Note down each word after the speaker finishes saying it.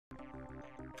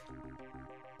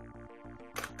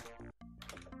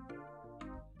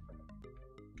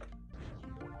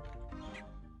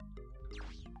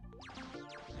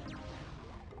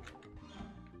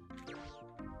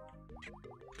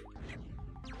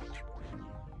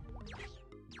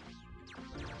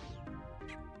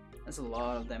That's a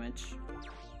lot of damage.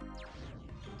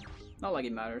 Not like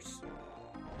it matters.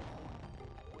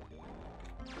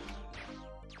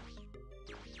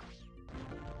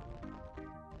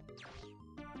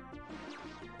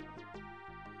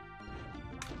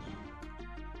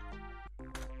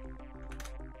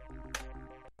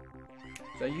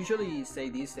 So I usually say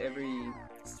this every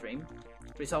stream,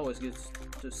 but it's always good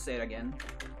to say it again,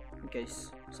 in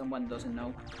case someone doesn't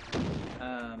know.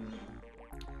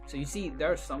 So you see there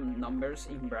are some numbers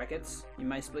in brackets in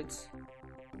my splits.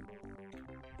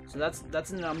 So that's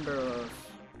the number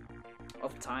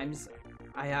of times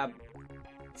I have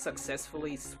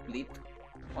successfully split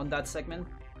on that segment,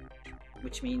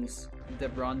 which means the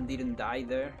run didn't die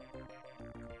there.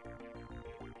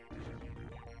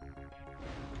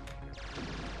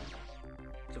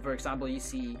 So for example, you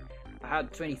see I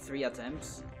had 23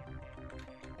 attempts,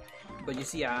 but you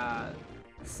see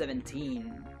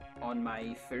 17 on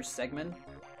my first segment.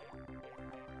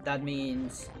 That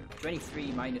means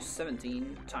 23 minus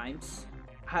 17 times.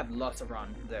 I have lots of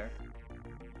run there.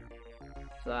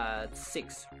 So that's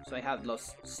 6. So I have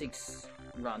lost 6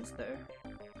 runs there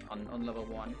on level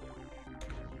 1.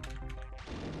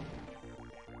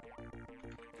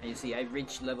 And you see I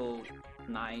reached level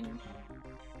 9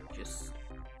 just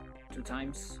 2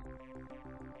 times.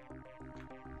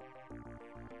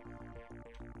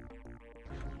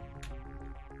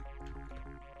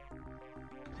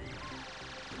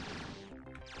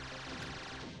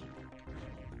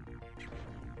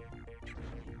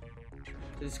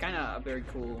 So it's kind of a very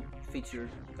cool feature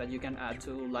that you can add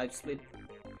to live split,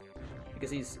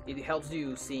 because it helps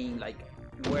you seeing like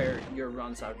where your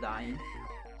runs are dying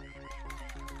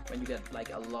when you get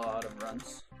like a lot of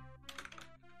runs.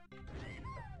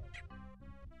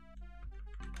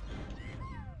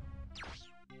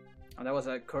 And that was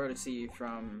a courtesy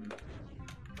from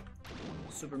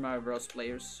Super Mario Bros.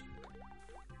 Players.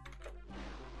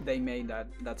 They made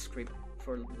that script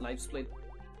for live split.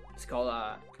 It's called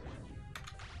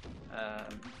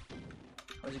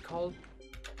what's it called?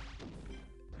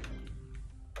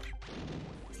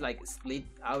 It's like split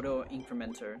auto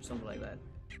incrementer, something like that.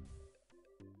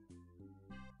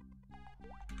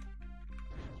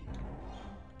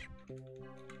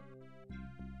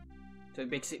 So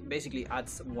it basically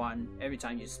adds 1 every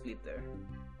time you split there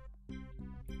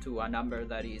to a number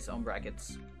that is on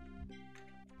brackets.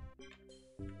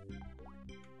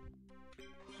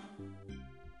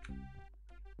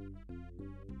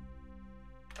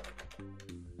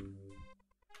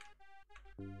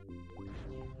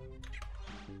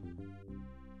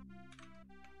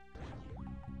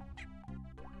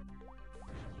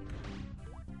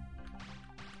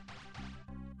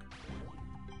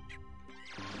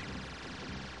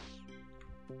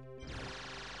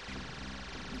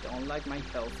 Don't like my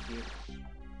health here.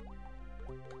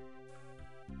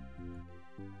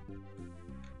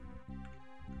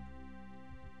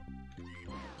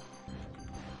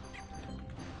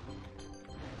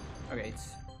 Okay,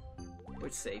 we're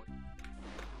safe.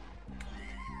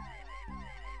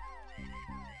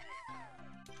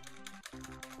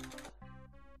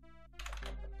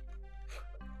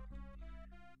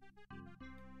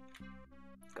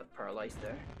 Got paralyzed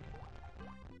there.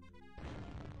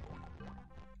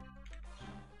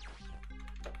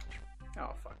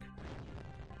 Oh fuck.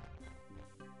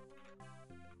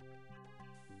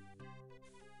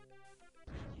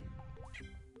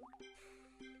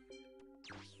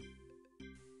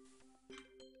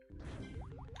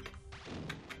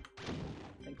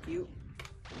 Thank you.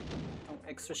 Oh,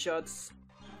 extra shots.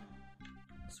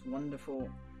 It's wonderful.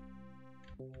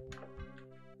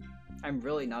 I'm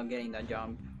really not getting that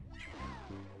jump.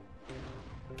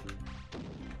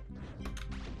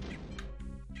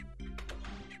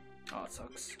 Oh, it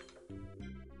sucks.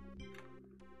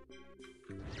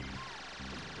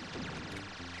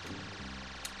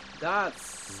 That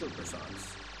super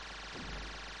sucks.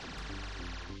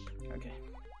 Okay.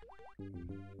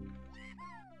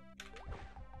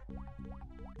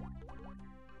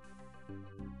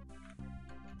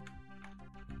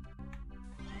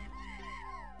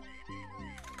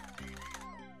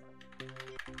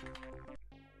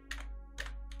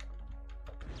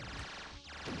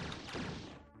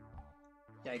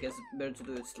 Yeah, I guess it's better to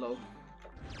do it slow.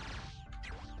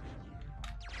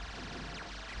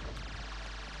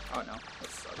 Oh no, that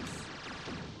sucks.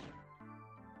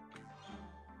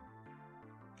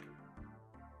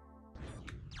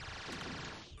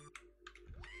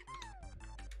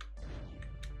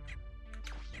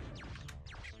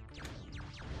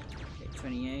 Okay,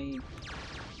 28.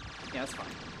 Yeah, that's fine.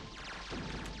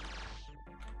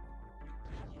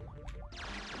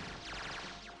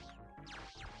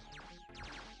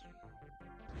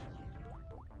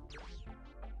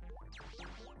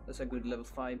 That's a good level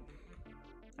 5.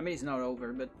 I mean, it's not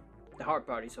over, but the hard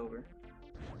part is over.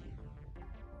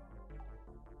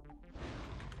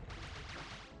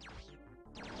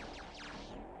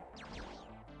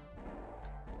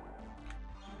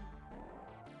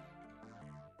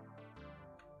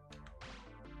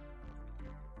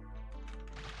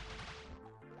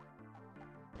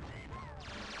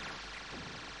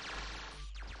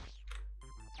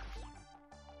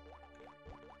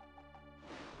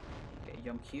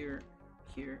 Jump here,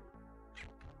 here.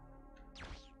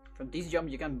 From this jump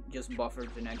you can just buffer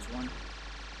the next one.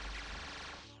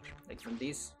 Like from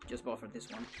this, just buffer this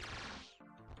one.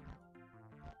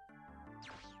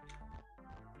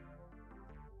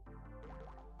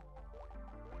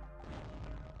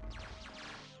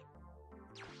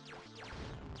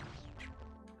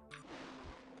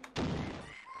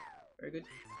 Very good.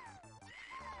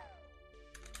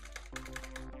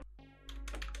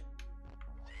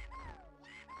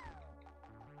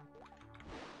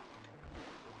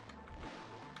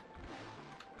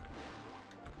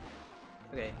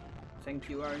 Okay, thank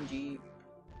you RNG.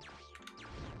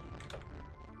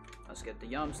 Let's get the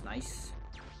jumps, nice.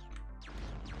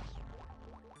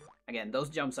 Again, those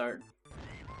jumps are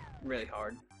really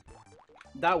hard.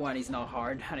 That one is not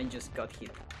hard, and I just got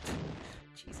hit.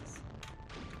 Jesus.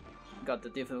 Got the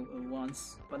difficult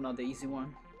ones, but not the easy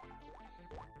one.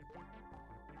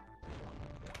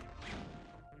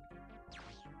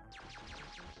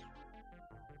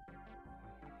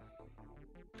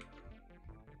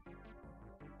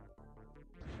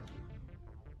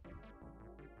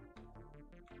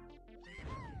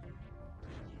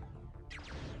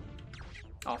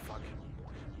 Oh fuck.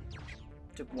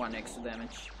 Took 1 extra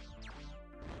damage.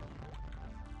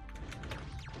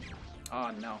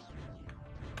 Oh no.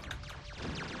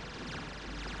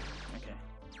 Okay.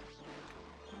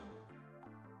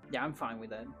 Yeah, I'm fine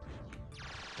with that.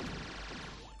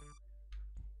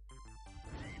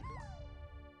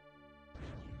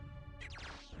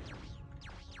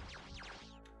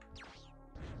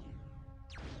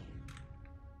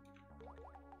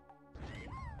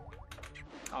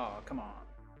 Oh, come on.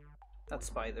 That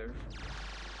spider.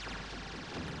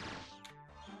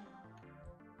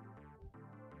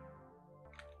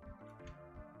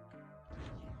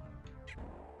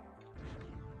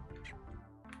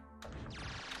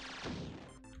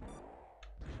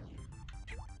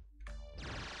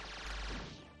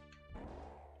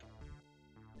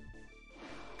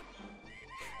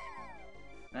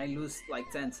 I lose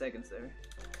like 10 seconds there.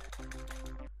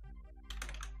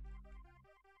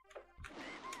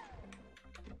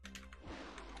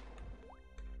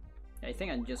 I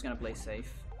think I'm just gonna play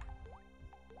safe.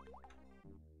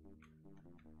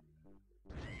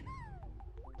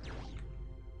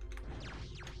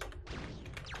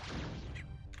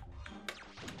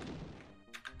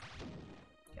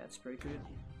 Yeah, it's pretty good.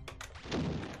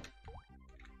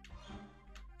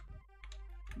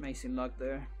 Amazing luck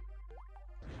there.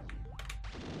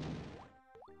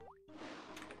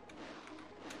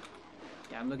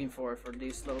 Yeah, I'm looking forward for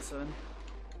this level 7.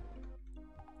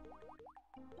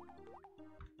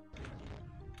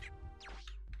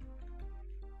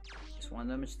 Just 1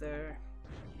 damage there.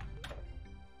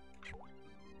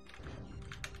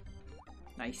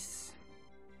 Nice.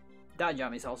 That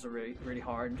jump is also really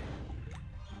hard.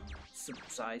 Super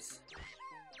size.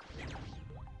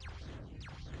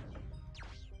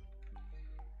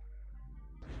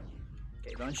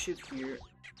 Okay, don't shoot here.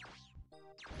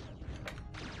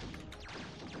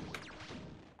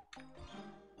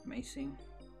 Amazing.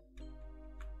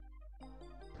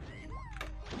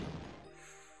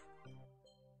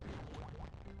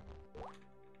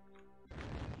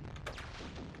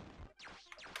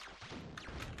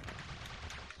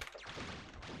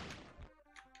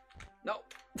 No.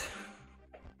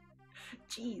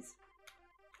 Jeez.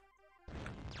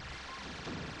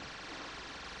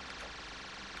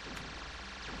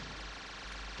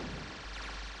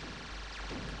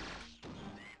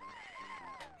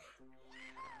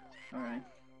 All right.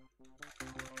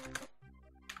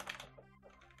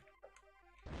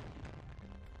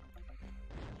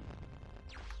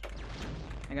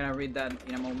 I'm gonna read that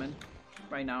in a moment.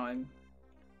 Right now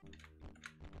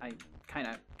I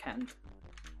kinda can't.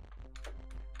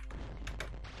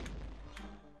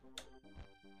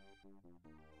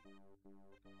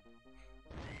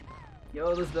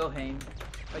 Yo, this Wilhelm,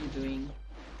 how you doing?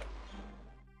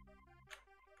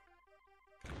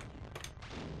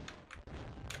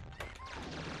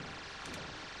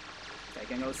 Okay, I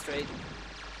can go straight.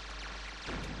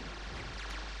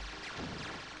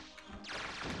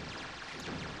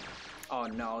 Oh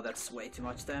no, that's way too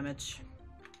much damage.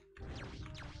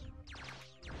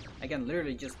 I can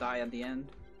literally just die at the end.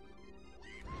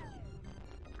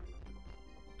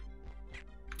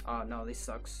 Oh no, this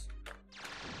sucks.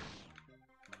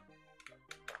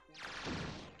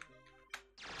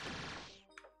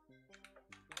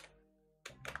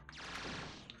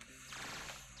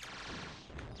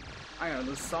 I'm gonna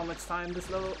lose so much time this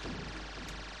level.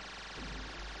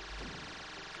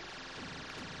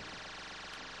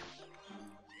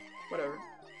 Whatever.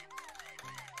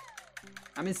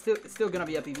 I mean, still gonna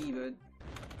be a PB, but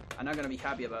I'm not gonna be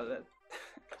happy about that.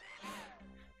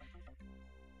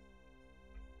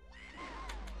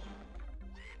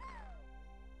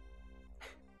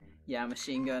 Yeah,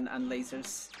 machine gun and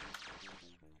lasers.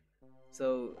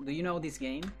 So, do you know this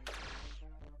game?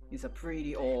 It's a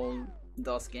pretty old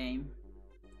DOS game.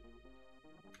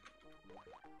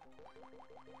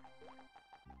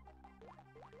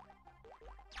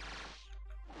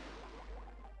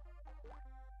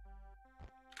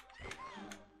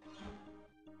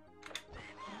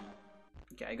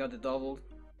 Okay, I got the double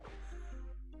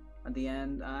at the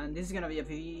end, and this is gonna be a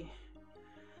PvE.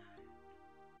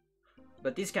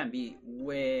 But this can be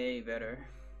way better.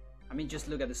 I mean, just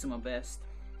look at the sumo best.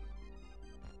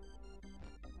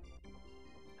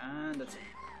 And that's it.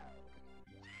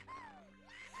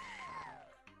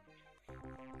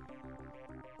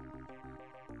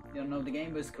 You don't know the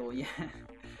game, but it's cool, yeah.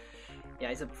 Yeah,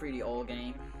 it's a pretty old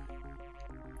game.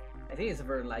 I think it's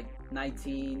for like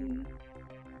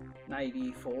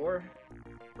 1994,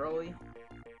 probably.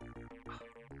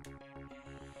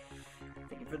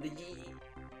 Thank you for the G.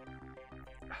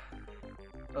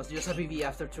 It was just a PV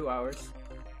after 2 hours.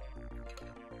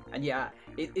 And yeah,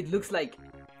 it looks like...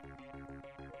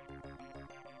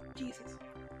 Jesus.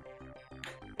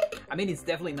 I mean, it's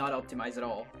definitely not optimized at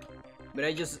all. But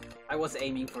I was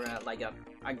aiming for a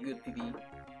good PV.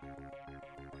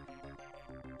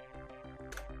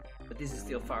 But this is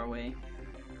still far away.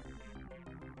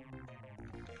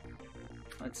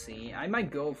 Let's see, I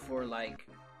might go for like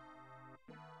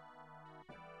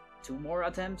 2 more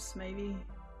attempts maybe?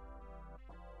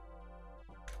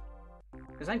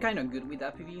 Because I'm kind of good with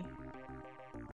that PV.